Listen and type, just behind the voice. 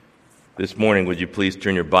This morning, would you please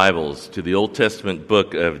turn your Bibles to the Old Testament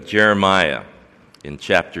book of Jeremiah in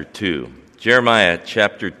chapter 2. Jeremiah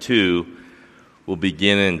chapter 2 will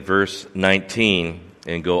begin in verse 19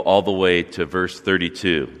 and go all the way to verse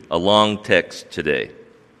 32, a long text today.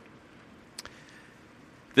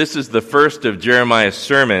 This is the first of Jeremiah's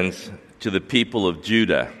sermons to the people of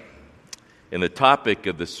Judah, and the topic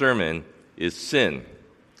of the sermon is sin.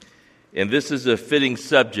 And this is a fitting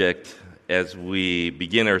subject as we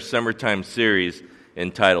begin our summertime series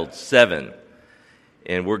entitled Seven.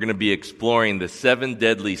 And we're going to be exploring the 7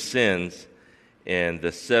 deadly sins and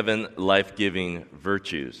the 7 life-giving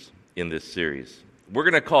virtues in this series. We're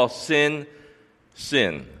going to call sin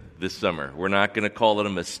this summer. We're not going to call it a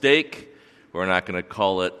mistake. We're not going to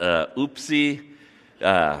call it a oopsie.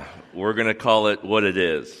 We're going to call it what it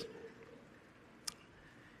is.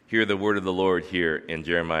 Hear the word of the Lord here in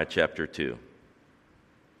Jeremiah chapter 2.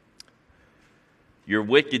 Your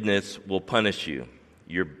wickedness will punish you.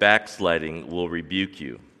 Your backsliding will rebuke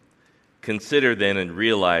you. Consider then and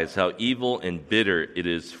realize how evil and bitter it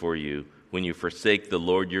is for you when you forsake the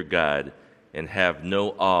Lord your God and have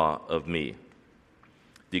no awe of me,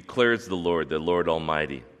 declares the Lord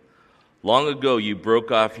Almighty. Long ago you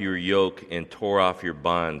broke off your yoke and tore off your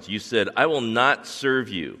bonds. You said, I will not serve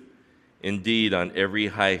you. Indeed, on every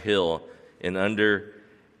high hill and under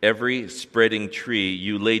every spreading tree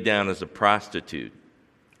you lay down as a prostitute.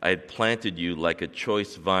 I had planted you like a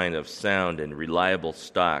choice vine of sound and reliable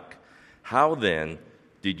stock. How then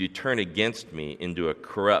did you turn against me into a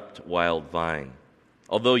corrupt wild vine?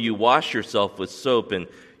 Although you wash yourself with soap and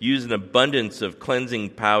use an abundance of cleansing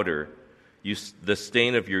powder, the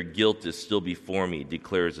stain of your guilt is still before me,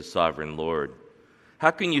 declares the sovereign Lord. How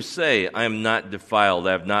can you say, I am not defiled,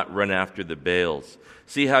 I have not run after the Baals?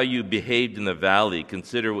 See how you behaved in the valley,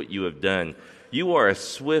 consider what you have done. You are a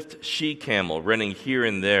swift she-camel running here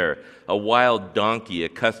and there, a wild donkey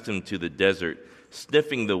accustomed to the desert,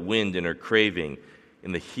 sniffing the wind in her craving.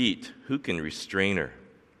 In the heat, who can restrain her?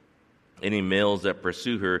 Any males that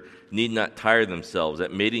pursue her need not tire themselves.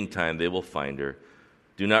 At mating time they will find her.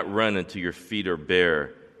 Do not run until your feet are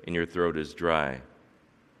bare and your throat is dry.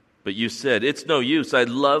 But you said, it's no use, I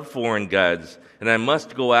love foreign gods, and I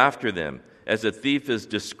must go after them. As a thief is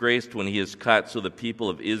disgraced when he is caught, so the people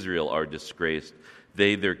of Israel are disgraced.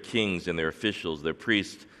 They, their kings and their officials, their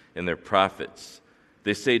priests and their prophets.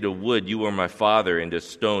 They say to wood, you are my father, and to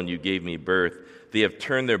stone you gave me birth. They have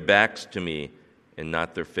turned their backs to me and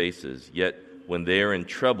not their faces. Yet when they are in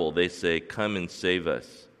trouble, they say, come and save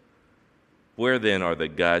us. Where then are the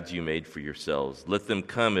gods you made for yourselves? Let them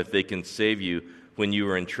come if they can save you when you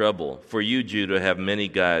are in trouble. For you, Judah, have many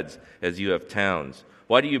gods, as you have towns.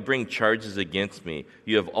 Why do you bring charges against me?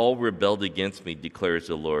 You have all rebelled against me, declares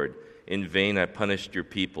the Lord. In vain I punished your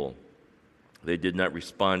people. They did not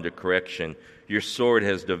respond to correction. Your sword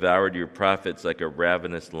has devoured your prophets like a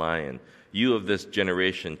ravenous lion. You of this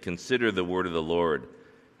generation, consider the word of the Lord.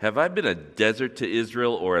 Have I been a desert to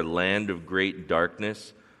Israel or a land of great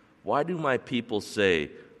darkness? Why do my people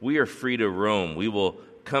say, we are free to roam, we will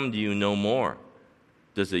come to you no more?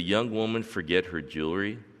 Does a young woman forget her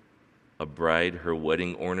jewelry? A bride her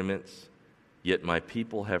wedding ornaments? Yet my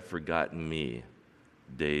people have forgotten me,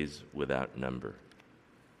 days without number.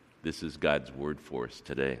 This is God's word for us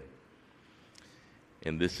today.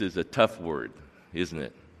 And this is a tough word, isn't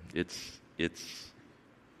it? It's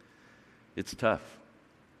tough.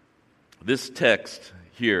 This text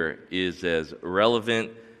here is as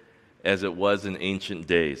relevant as it was in ancient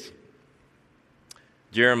days.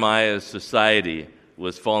 Jeremiah's society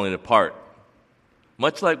was falling apart,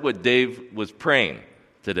 much like what Dave was praying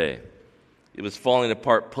today. It was falling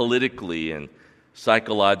apart politically and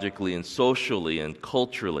psychologically and socially and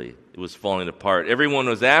culturally. It was falling apart. Everyone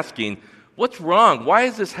was asking, what's wrong? Why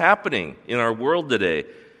is this happening in our world today?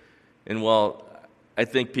 And well, I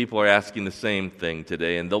think people are asking the same thing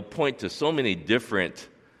today, and they'll point to so many different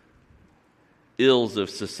ills of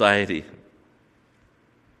society.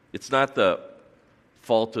 It's not the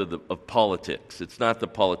fault of politics. It's not the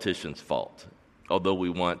politicians' fault, although we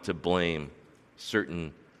want to blame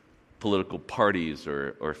certain political parties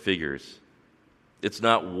or figures. It's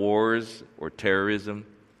not wars or terrorism.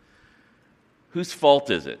 Whose fault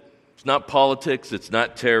is it? It's not politics. It's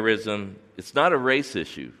not terrorism. It's not a race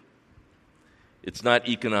issue. It's not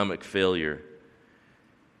economic failure.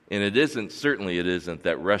 And certainly it isn't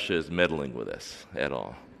that Russia is meddling with us at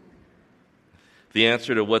all. The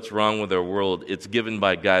answer to what's wrong with our world, it's given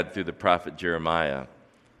by God through the prophet Jeremiah.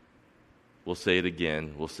 We'll say it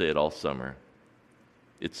again. We'll say it all summer.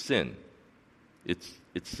 It's sin. It's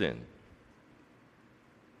sin.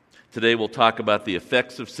 Today we'll talk about the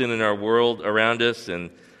effects of sin in our world around us, and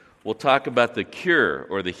we'll talk about the cure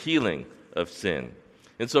or the healing of sin.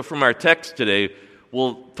 And so from our text today,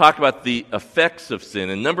 we'll talk about the effects of sin.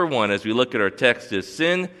 And number one, as we look at our text, is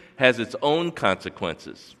sin has its own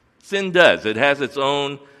consequences. Sin does. It has its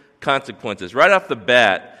own consequences. Right off the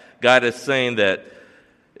bat, God is saying that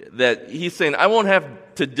He's saying, I won't have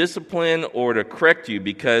to discipline or to correct you,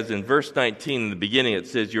 because in verse 19 in the beginning it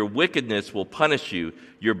says, your wickedness will punish you,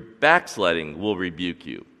 your backsliding will rebuke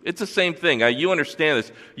you. It's the same thing. You understand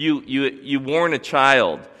this. You warn a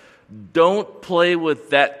child, don't play with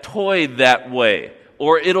that toy that way,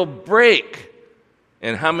 or it'll break.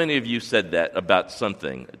 And how many of you said that about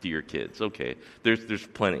something to your kids? Okay, there's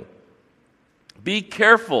plenty. Be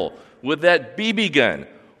careful with that BB gun,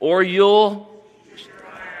 or you'll...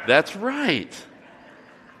 That's right.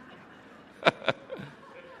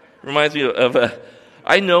 Reminds me of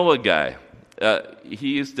I know a guy.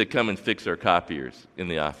 He used to come and fix our copiers in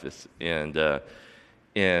the office, and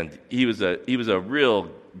he was a real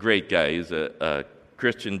great guy. He was a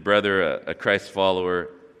Christian brother, a Christ follower,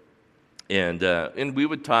 and we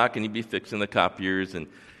would talk, and he'd be fixing the copiers, and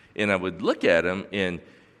I would look at him, and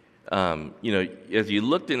as you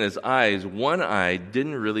looked in his eyes, one eye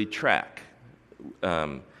didn't really track.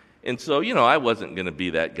 And so, I wasn't going to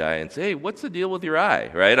be that guy and say, hey, what's the deal with your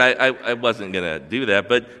eye, right? I wasn't going to do that.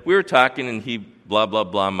 But we were talking, and he blah, blah,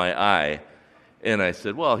 blah my eye. And I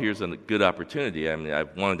said, well, here's a good opportunity. I mean,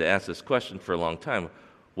 I've wanted to ask this question for a long time.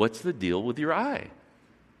 What's the deal with your eye?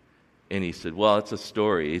 And he said, well, it's a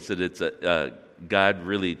story. He said, God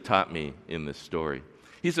really taught me in this story.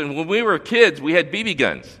 He said, when we were kids, we had BB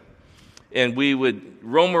guns. And we would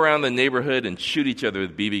roam around the neighborhood and shoot each other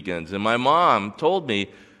with BB guns. And my mom told me,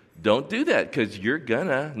 don't do that, because you're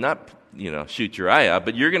gonna not, shoot your eye out,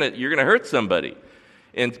 but you're gonna hurt somebody.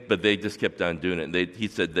 But they just kept on doing it. He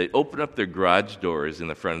said they'd open up their garage doors in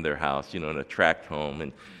the front of their house, in a tract home,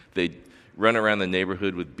 and they'd run around the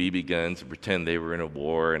neighborhood with BB guns and pretend they were in a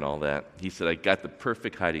war and all that. He said, I got the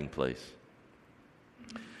perfect hiding place.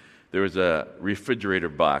 There was a refrigerator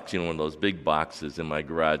box, one of those big boxes in my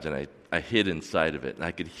garage, and I hid inside of it. And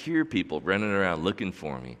I could hear people running around looking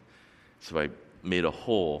for me. So I made a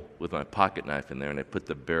hole with my pocket knife in there, and I put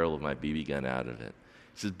the barrel of my BB gun out of it.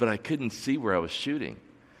 He says, but I couldn't see where I was shooting.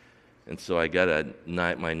 And so I got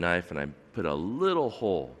my knife, and I put a little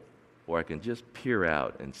hole where I can just peer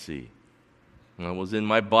out and see. And I was in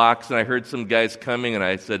my box, and I heard some guys coming, and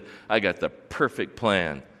I said, I got the perfect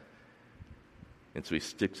plan. And so he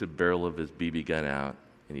sticks a barrel of his BB gun out,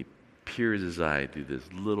 and he peers his eye through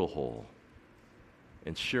this little hole.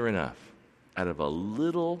 And sure enough, out of a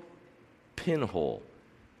little pinhole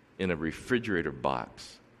in a refrigerator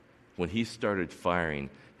box, when he started firing,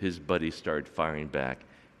 his buddies started firing back,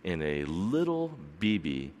 and a little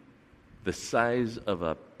BB the size of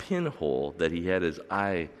a pinhole that he had his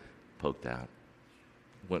eye poked out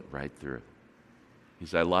went right through. He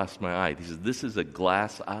said, I lost my eye. He said, this is a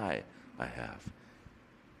glass eye I have.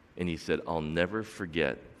 And he said, I'll never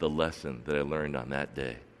forget the lesson that I learned on that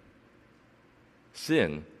day.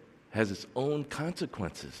 Sin has its own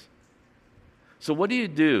consequences. So what do you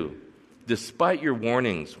do despite your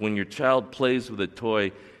warnings when your child plays with a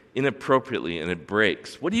toy inappropriately and it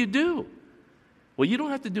breaks? What do you do? Well, you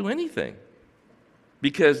don't have to do anything,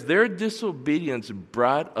 because their disobedience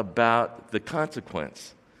brought about the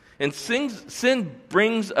consequence. And sin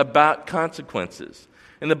brings about consequences.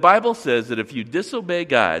 And the Bible says that if you disobey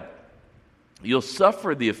God, you'll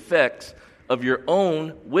suffer the effects of your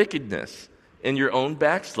own wickedness and your own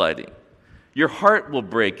backsliding. Your heart will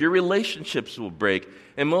break, your relationships will break,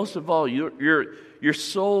 and most of all, your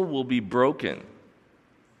soul will be broken.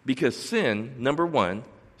 Because sin, number one,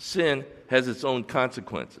 sin has its own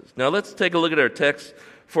consequences. Now let's take a look at our text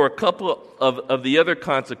for a couple of the other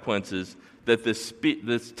consequences that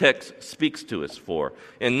this text speaks to us for.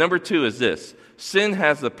 And number two is this: sin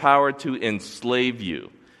has the power to enslave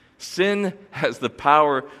you. Sin has the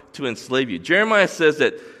power to enslave you. Jeremiah says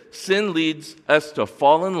that sin leads us to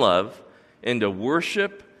fall in love and to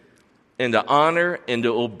worship and to honor and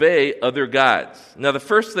to obey other gods. Now, the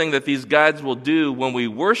first thing that these gods will do when we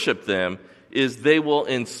worship them is they will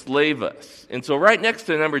enslave us. And so right next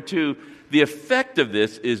to number two, the effect of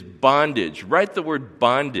this is bondage. Write the word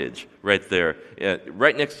bondage right there,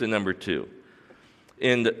 right next to number two.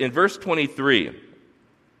 In verse 23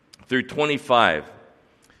 through 25,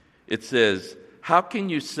 it says, how can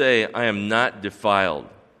you say, I am not defiled?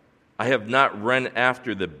 I have not run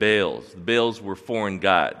after the Baals. The Baals were foreign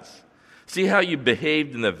gods. See how you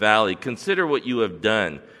behaved in the valley. Consider what you have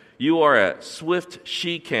done. You are a swift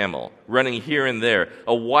she-camel running here and there,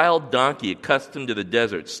 a wild donkey accustomed to the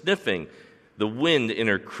desert, sniffing the wind in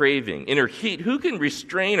her craving. In her heat, who can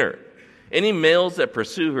restrain her? Any males that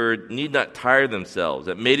pursue her need not tire themselves.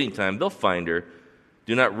 At mating time, they'll find her.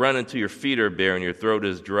 Do not run until your feet are bare and your throat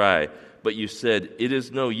is dry. But you said, it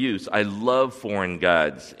is no use. I love foreign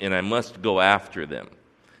gods, and I must go after them.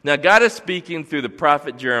 Now, God is speaking through the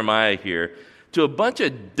prophet Jeremiah here to a bunch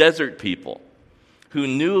of desert people who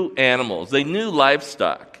knew animals. They knew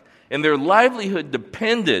livestock, and their livelihood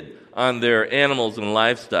depended on their animals and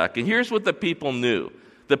livestock. And here's what the people knew.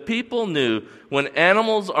 The people knew when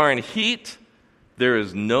animals are in heat, there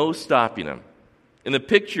is no stopping them. And the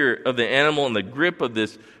picture of the animal in the grip of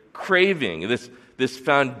this craving, this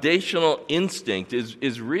foundational instinct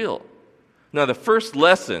is real. Now, the first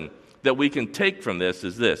lesson that we can take from this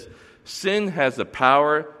is this. Sin has the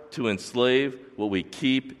power to enslave what we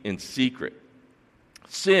keep in secret.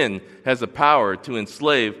 Sin has the power to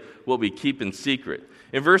enslave what we keep in secret.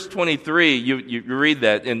 In verse 23, you read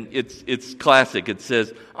that, and it's classic. It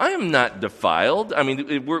says, I am not defiled. I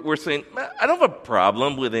mean, we're saying, I don't have a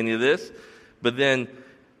problem with any of this. But then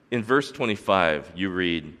in verse 25, you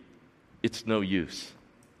read, it's no use.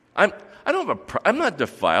 I'm not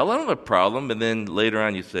defiled. I don't have a problem. And then later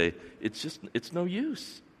on you say, it's no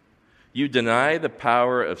use. You deny the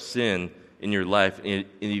power of sin in your life, and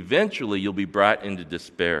eventually you'll be brought into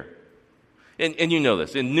despair. And you know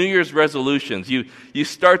this. In New Year's resolutions, you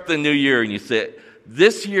start the new year and you say,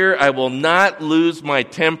 this year I will not lose my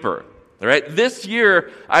temper. All right? This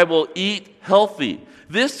year I will eat healthy.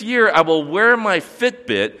 This year I will wear my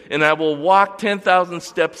Fitbit and I will walk 10,000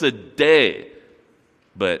 steps a day.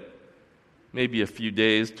 But maybe a few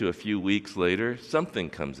days to a few weeks later,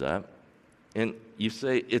 something comes up and you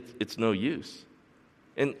say it's no use.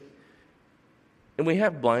 And we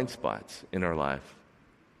have blind spots in our life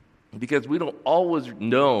because we don't always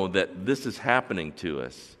know that this is happening to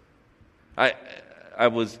us. I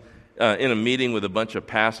was in a meeting with a bunch of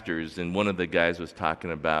pastors, and one of the guys was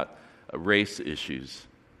talking about race issues.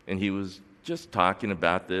 And he was just talking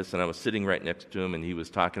about this, and I was sitting right next to him, and he was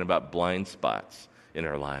talking about blind spots in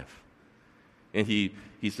our life. And he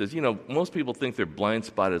says, most people think their blind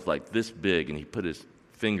spot is like this big, and he put his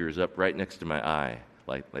fingers up right next to my eye,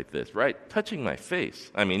 like this, right, touching my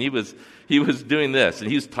face. I mean, he was doing this, and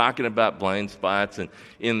he was talking about blind spots, and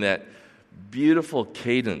in that beautiful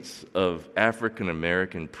cadence of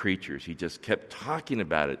African-American preachers, he just kept talking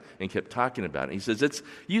about it and kept talking about it. He says,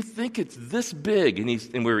 you think it's this big, and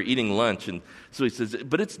we were eating lunch, and so he says,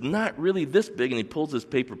 but it's not really this big, and he pulls his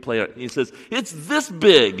paper plate out, and he says, it's this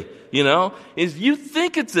big, you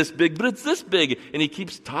think it's this big, but it's this big, and he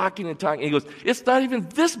keeps talking and talking, and he goes, it's not even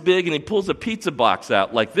this big, and he pulls a pizza box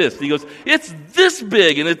out like this, and he goes, it's this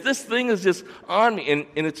big, and this thing is just on me,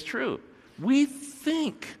 and it's true. We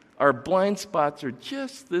think our blind spots are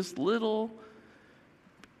just this little,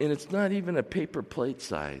 and it's not even a paper plate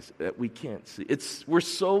size that we can't see. We're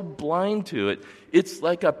so blind to it. It's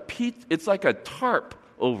like a tarp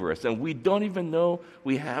over us, and we don't even know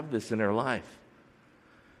we have this in our life.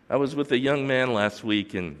 I was with a young man last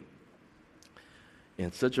week, and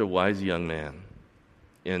such a wise young man,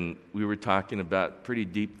 and we were talking about pretty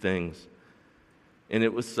deep things, and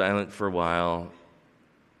it was silent for a while,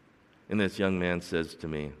 and this young man says to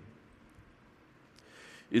me,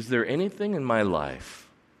 is there anything in my life,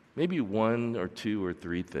 maybe one or two or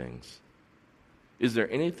three things, is there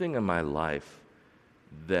anything in my life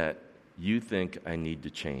that you think I need to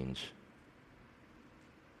change?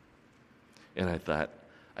 And I thought,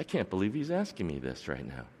 I can't believe he's asking me this right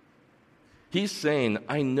now. He's saying,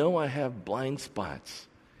 I know I have blind spots,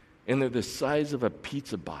 and they're the size of a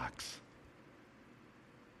pizza box,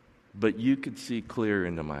 but you could see clear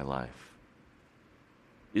into my life.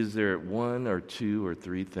 Is there one or two or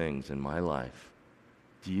three things in my life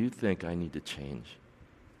do you think I need to change?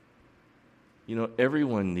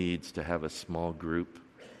 Everyone needs to have a small group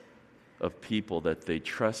of people that they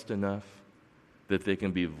trust enough, that they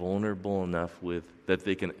can be vulnerable enough with, that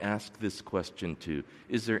they can ask this question to.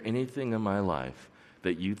 Is there anything in my life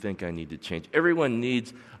that you think I need to change? Everyone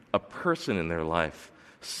needs a person in their life,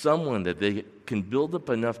 someone that they can build up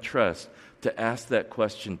enough trust to ask that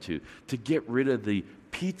question to get rid of the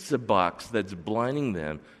pizza box that's blinding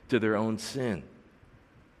them to their own sin.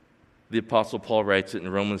 The Apostle Paul writes it in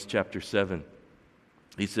Romans chapter 7.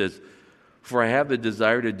 He says, for I have the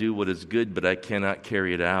desire to do what is good, but I cannot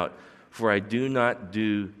carry it out. For I do not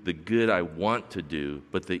do the good I want to do,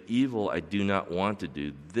 but the evil I do not want to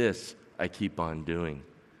do, this I keep on doing.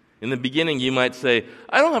 In the beginning, you might say,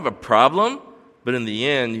 I don't have a problem, but in the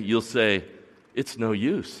end, you'll say, it's no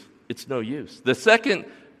use. It's no use. The second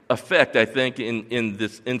effect, I think, in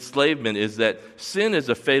this enslavement is that sin is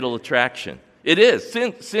a fatal attraction. It is.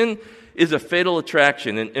 Sin is a fatal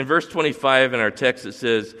attraction. In verse 25 in our text it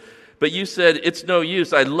says, "But you said, it's no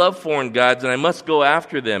use. I love foreign gods and I must go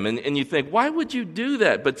after them." And you think, why would you do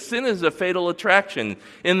that? But sin is a fatal attraction.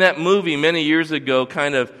 In that movie many years ago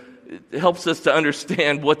kind of helps us to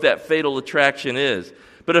understand what that fatal attraction is.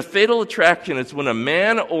 But a fatal attraction is when a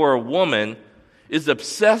man or a woman is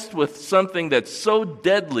obsessed with something that's so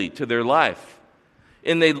deadly to their life.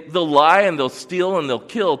 And they'll lie and they'll steal and they'll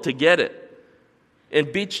kill to get it.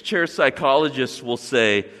 And beach chair psychologists will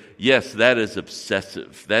say, yes, that is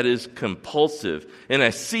obsessive. That is compulsive. And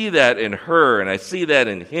I see that in her and I see that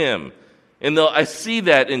in him. And I see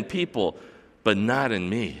that in people, but not in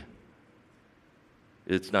me.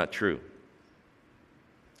 It's not true.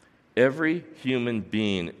 Every human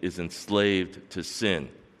being is enslaved to sin.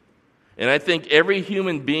 And I think every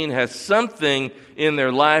human being has something in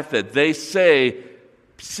their life that they say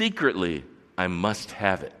secretly, I must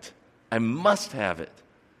have it. I must have it.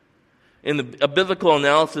 And a biblical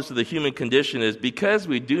analysis of the human condition is because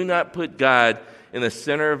we do not put God in the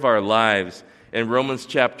center of our lives. In Romans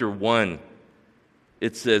chapter 1,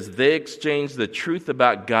 it says, they exchanged the truth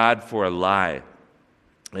about God for a lie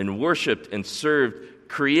and worshiped and served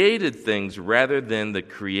created things rather than the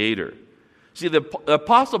Creator. See, the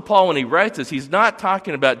Apostle Paul, when he writes this, he's not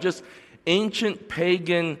talking about just ancient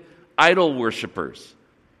pagan idol worshipers.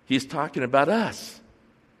 He's talking about us.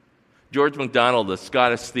 George MacDonald, a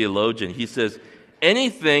Scottish theologian, he says,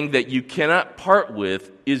 anything that you cannot part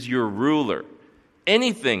with is your ruler.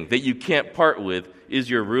 Anything that you can't part with is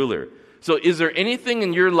your ruler. So is there anything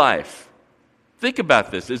in your life, think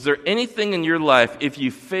about this, is there anything in your life, if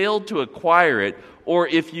you fail to acquire it, or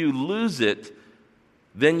if you lose it,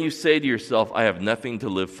 then you say to yourself, I have nothing to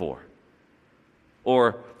live for?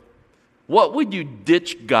 Or what would you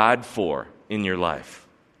ditch God for in your life?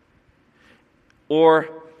 Or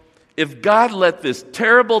if God let this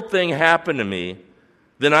terrible thing happen to me,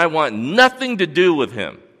 then I want nothing to do with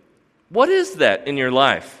Him. What is that in your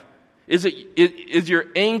life? Is your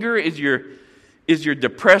anger, is your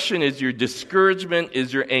depression, is your discouragement,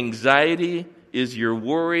 is your anxiety, is your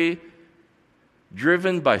worry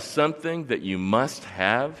driven by something that you must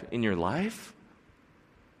have in your life?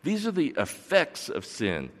 These are the effects of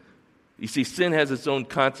sin. You see, sin has its own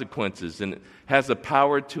consequences and it has the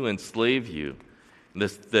power to enslave you.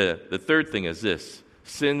 The third thing is this: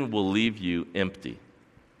 sin will leave you empty.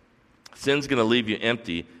 Sin's going to leave you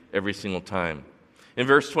empty every single time. In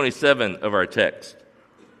verse 27 of our text,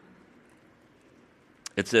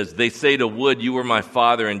 it says, they say to wood, you were my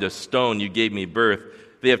father, and to stone you gave me birth.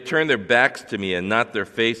 They have turned their backs to me and not their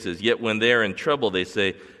faces. Yet when they are in trouble, they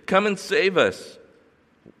say, come and save us.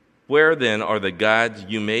 Where then are the gods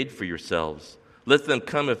you made for yourselves? Let them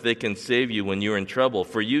come if they can save you when you are in trouble.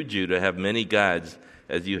 For you, Judah, have many gods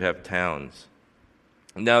as you have towns.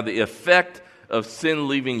 Now the effect of sin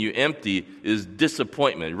leaving you empty is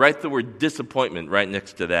disappointment. Write the word disappointment right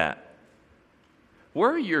next to that.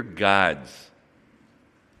 Where are your gods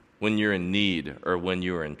when you're in need or when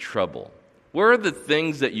you're in trouble? Where are the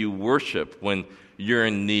things that you worship when you're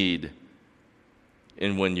in need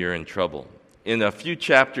and when you're in trouble? In a few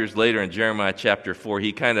chapters later in Jeremiah chapter 4,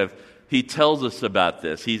 he tells us about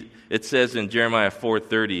this. It says in Jeremiah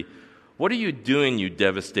 4:30, what are you doing, you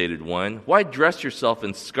devastated one? Why dress yourself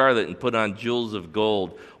in scarlet and put on jewels of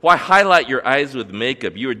gold? Why highlight your eyes with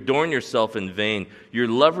makeup? You adorn yourself in vain. Your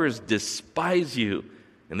lovers despise you,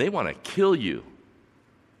 and they want to kill you.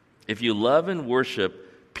 If you love and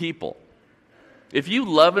worship people, and if you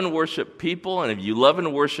love and worship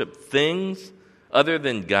things other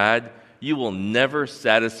than God, you will never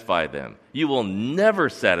satisfy them. You will never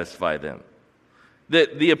satisfy them.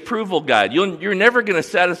 The approval God, you're never going to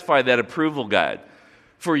satisfy that approval God.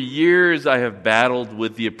 For years I have battled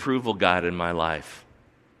with the approval God in my life.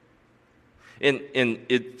 And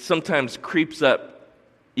it sometimes creeps up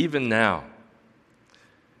even now.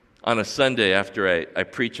 On a Sunday after I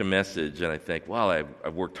preach a message and I think, wow, I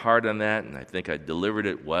worked hard on that and I think I delivered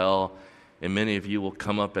it well. And many of you will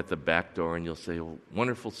come up at the back door and you'll say, well,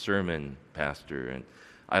 wonderful sermon, Pastor. And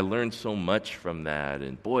I learned so much from that.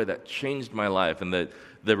 And boy, that changed my life. And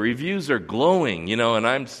the reviews are glowing, and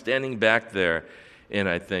I'm standing back there. And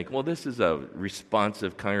I think, well, this is a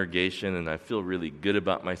responsive congregation and I feel really good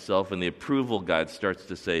about myself. And the approval God starts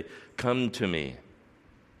to say, come to me.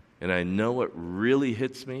 And I know it really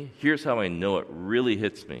hits me. Here's how I know it really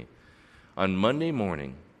hits me. On Monday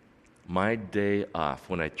morning, my day off,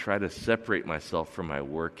 when I try to separate myself from my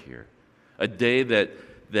work here, a day that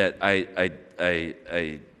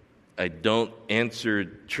I don't answer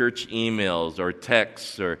church emails or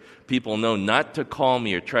texts, or people know not to call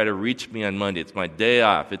me or try to reach me on Monday. It's my day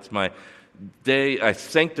off. It's my day, I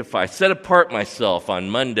sanctify, set apart myself on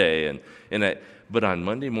Monday. But on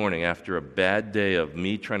Monday morning, after a bad day of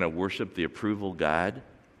me trying to worship the approval God,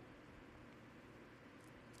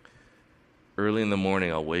 early in the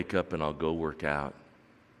morning, I'll wake up and I'll go work out.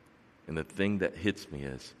 And the thing that hits me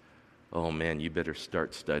is, oh man, you better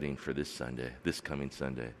start studying for this coming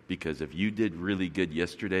Sunday. Because if you did really good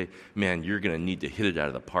yesterday, man, you're going to need to hit it out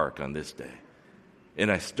of the park on this day. And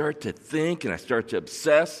I start to think and I start to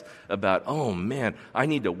obsess about, oh man, I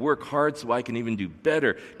need to work hard so I can even do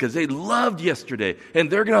better. Because they loved yesterday and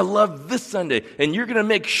they're going to love this Sunday. And you're going to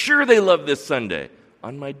make sure they love this Sunday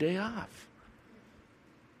on my day off.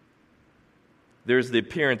 There's the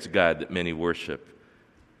appearance God that many worship.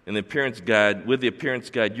 And with the appearance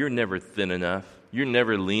God, you're never thin enough. You're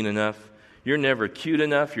never lean enough. You're never cute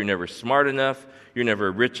enough. You're never smart enough. You're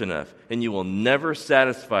never rich enough. And you will never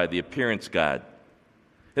satisfy the appearance God.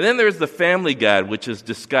 And then there's the family God, which is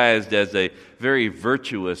disguised as a very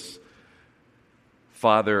virtuous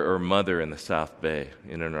father or mother in the South Bay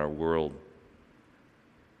and in our world.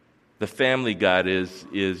 The family God is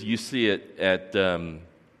you see it at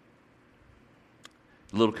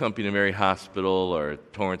Little Company Mary Hospital or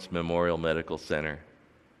Torrance Memorial Medical Center.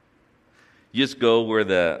 You just go where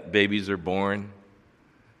the babies are born,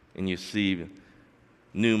 and you see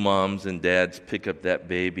new moms and dads pick up that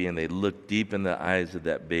baby, and they look deep in the eyes of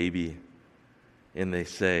that baby, and they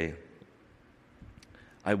say,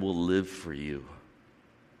 I will live for you.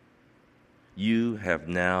 You have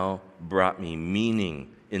now brought me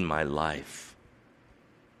meaning in my life.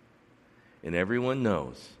 And everyone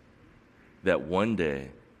knows that one day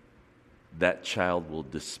that child will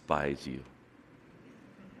despise you.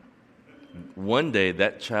 One day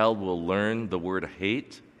that child will learn the word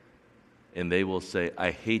hate, and they will say,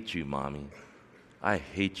 I hate you, Mommy. I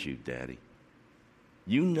hate you, Daddy.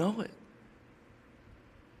 You know it.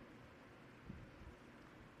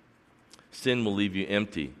 Sin will leave you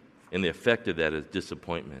empty, and the effect of that is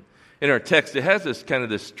disappointment. In our text, it has this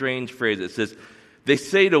strange phrase. It says, they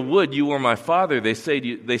say to wood, you were my father. They say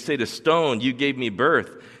to stone, you gave me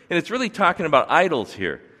birth. And it's really talking about idols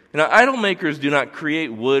here. Now, idol makers do not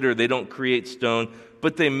create wood or they don't create stone,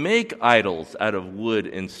 but they make idols out of wood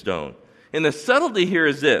and stone. And the subtlety here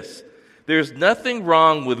is this. There's nothing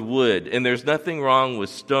wrong with wood and there's nothing wrong with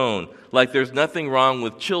stone, like there's nothing wrong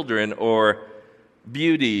with children or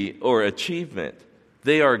beauty or achievement.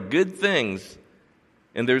 They are good things,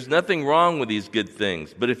 and there's nothing wrong with these good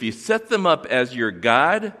things. But if you set them up as your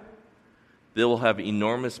God, they will have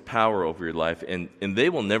enormous power over your life, and they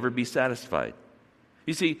will never be satisfied.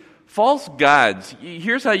 You see, false gods,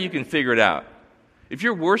 here's how you can figure it out. If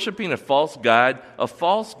you're worshiping a false god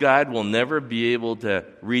will never be able to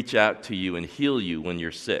reach out to you and heal you when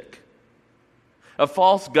you're sick. A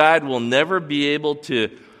false god will never be able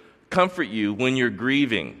to comfort you when you're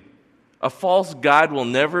grieving. A false god will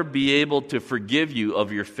never be able to forgive you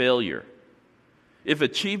of your failure. If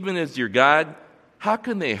achievement is your god, how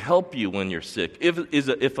can they help you when you're sick?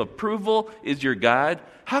 If approval is your god,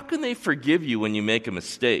 how can they forgive you when you make a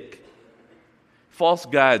mistake? False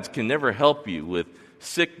gods can never help you with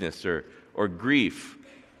sickness or grief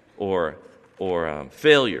or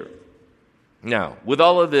failure. Now, with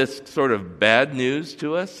all of this sort of bad news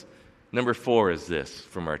to us, number 4 is this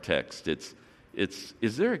from our text. Is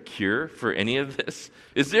there a cure for any of this?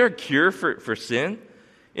 Is there a cure for sin?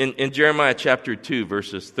 In Jeremiah chapter 2,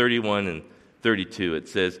 verses 31 and 32, it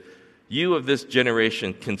says, you of this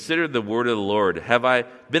generation, consider the word of the Lord. Have I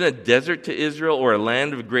been a desert to Israel or a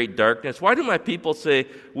land of great darkness? Why do my people say,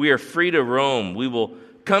 we are free to roam? We will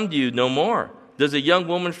come to you no more. Does a young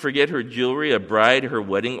woman forget her jewelry, a bride her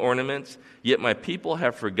wedding ornaments? Yet my people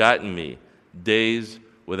have forgotten me, days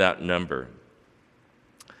without number.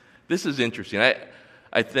 This is interesting.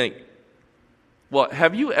 I think, well,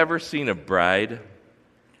 have you ever seen a bride?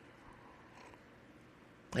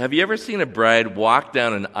 Have you ever seen a bride walk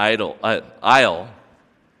down an aisle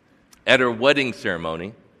at her wedding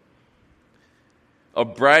ceremony? A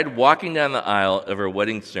bride walking down the aisle of her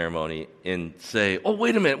wedding ceremony and say, oh,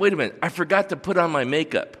 wait a minute, I forgot to put on my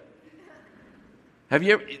makeup.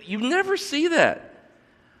 You never see that.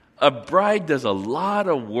 A bride does a lot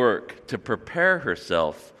of work to prepare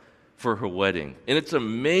herself for her wedding. And it's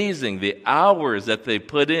amazing the hours that they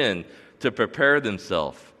put in to prepare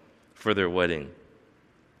themselves for their wedding.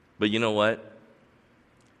 But you know what?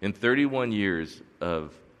 In 31 years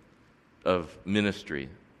of ministry,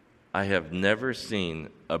 I have never seen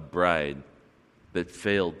a bride that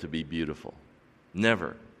failed to be beautiful.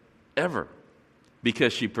 Never. Ever.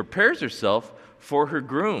 Because she prepares herself for her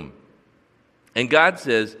groom. And God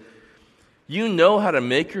says, you know how to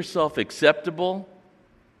make yourself acceptable,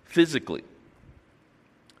 physically,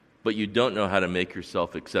 but you don't know how to make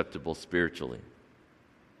yourself acceptable spiritually.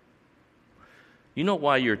 You know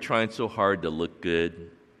why you're trying so hard to look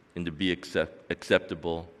good and to be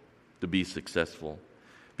acceptable, to be successful?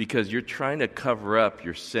 Because you're trying to cover up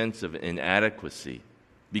your sense of inadequacy,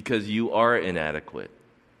 because you are inadequate.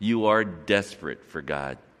 You are desperate for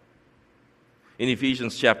God. In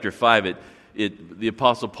Ephesians chapter 5, the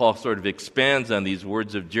Apostle Paul sort of expands on these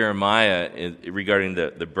words of Jeremiah regarding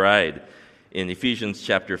the bride. In Ephesians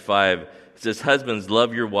chapter 5, it says, "Husbands,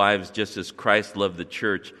 love your wives just as Christ loved the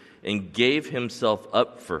church and gave himself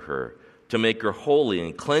up for her, to make her holy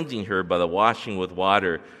and cleansing her by the washing with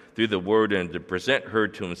water through the word, and to present her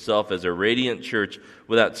to himself as a radiant church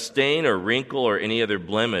without stain or wrinkle or any other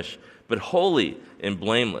blemish, but holy and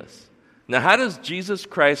blameless." Now, how does Jesus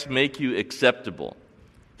Christ make you acceptable?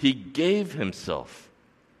 He gave himself.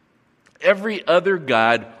 Every other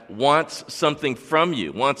god wants something from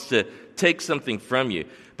you, wants to take something from you.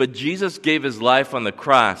 But Jesus gave his life on the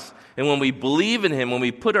cross. And when we believe in him, when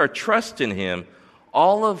we put our trust in him,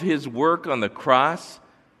 all of his work on the cross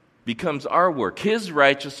becomes our work. His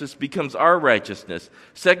righteousness becomes our righteousness.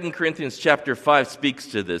 2 Corinthians chapter 5 speaks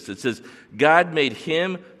to this. It says, "God made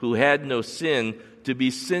him who had no sin to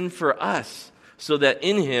be sin for us, so that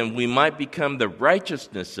in him we might become the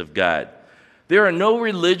righteousness of God." There are no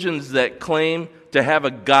religions that claim to have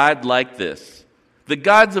a God like this. The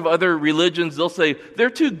gods of other religions, they'll say,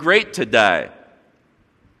 they're too great to die.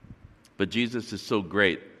 But Jesus is so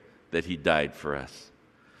great that he died for us.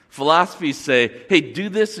 Philosophies say, hey, do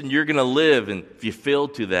this and you're going to live, and if you fail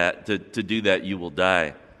to do that, you will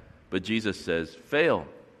die. But Jesus says, fail,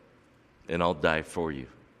 and I'll die for you.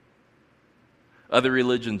 Other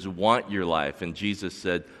religions want your life, and Jesus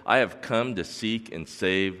said, I have come to seek and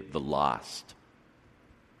save the lost.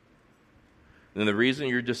 And the reason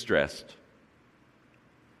you're distressed,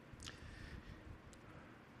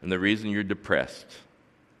 and the reason you're depressed,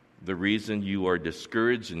 the reason you are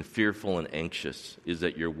discouraged and fearful and anxious is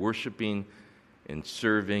that you're worshiping and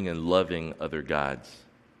serving and loving other gods.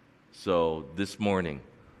 So this morning,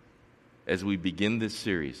 as we begin this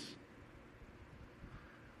series,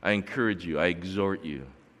 I encourage you, I exhort you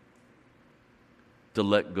to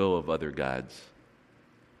let go of other gods.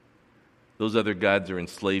 Those other gods are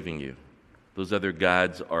enslaving you. Those other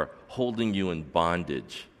gods are holding you in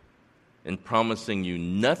bondage and promising you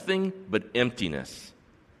nothing but emptiness.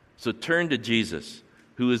 So turn to Jesus,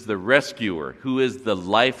 who is the rescuer, who is the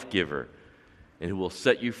life giver, and who will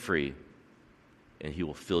set you free, and he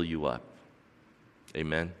will fill you up.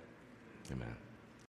 Amen? Amen.